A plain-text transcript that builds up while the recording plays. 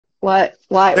What?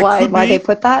 That could Why they be.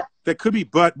 put that? That could be.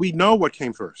 But we know what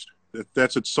came first.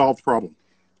 That's a solved problem.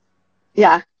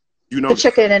 Yeah, You know the this.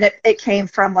 chicken, and it came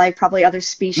from like probably other No,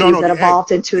 species no, that the egg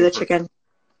evolved into came the first. chicken.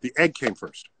 The egg came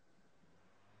first.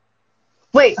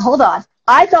 Wait, hold on.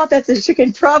 I thought that the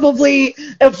chicken probably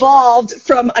evolved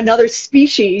from another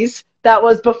species that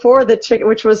was before the chicken,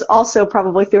 which was also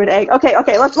probably through an egg. Okay,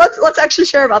 okay, let's actually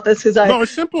share about this because I No,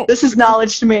 it's simple. this is It's simple.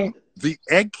 knowledge to me. The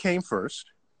egg came first.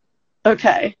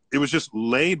 Okay, It was just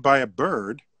laid by a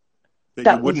bird that you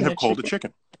that wouldn't wasn't have a called a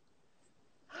chicken. chicken.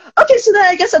 Okay, so then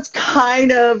I guess that's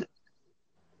kind of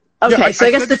Yeah, okay. So I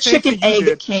I guess said the the same chicken thing you egg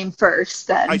did. came first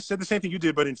I then. said the same thing you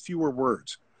did, but in fewer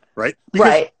words, right?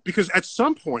 Right, Because at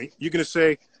some point you're going to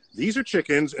say these are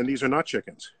chickens and these are not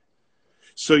chickens.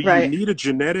 So you right. need a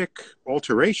genetic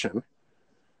alteration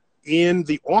in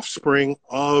the offspring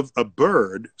of a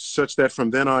bird, such that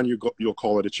from then on you'll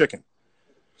call it a chicken.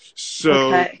 So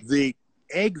Okay. the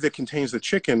egg that contains the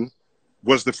chicken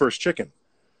was the first chicken,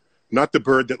 not the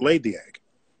bird that laid the egg.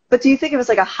 But do you think it was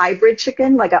like a hybrid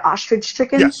chicken, like an ostrich Yeah.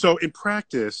 chicken So in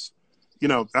practice,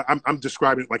 I'm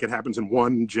describing it like it happens in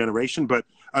one generation, but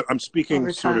I'm speaking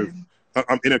over sort of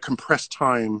time? in a compressed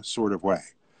time sort of way.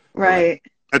 All right. Right.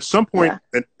 At some point,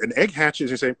 Yeah. an egg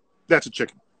hatches and you say, that's a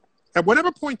chicken. At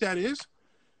whatever point that is,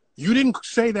 you didn't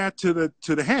say that to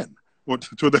the hen or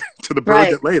to the bird Right.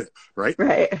 that laid it, right?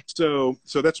 Right. So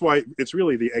that's why it's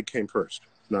really the egg came first,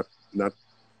 not not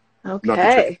not the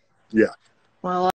chicken. Okay. Yeah. Well,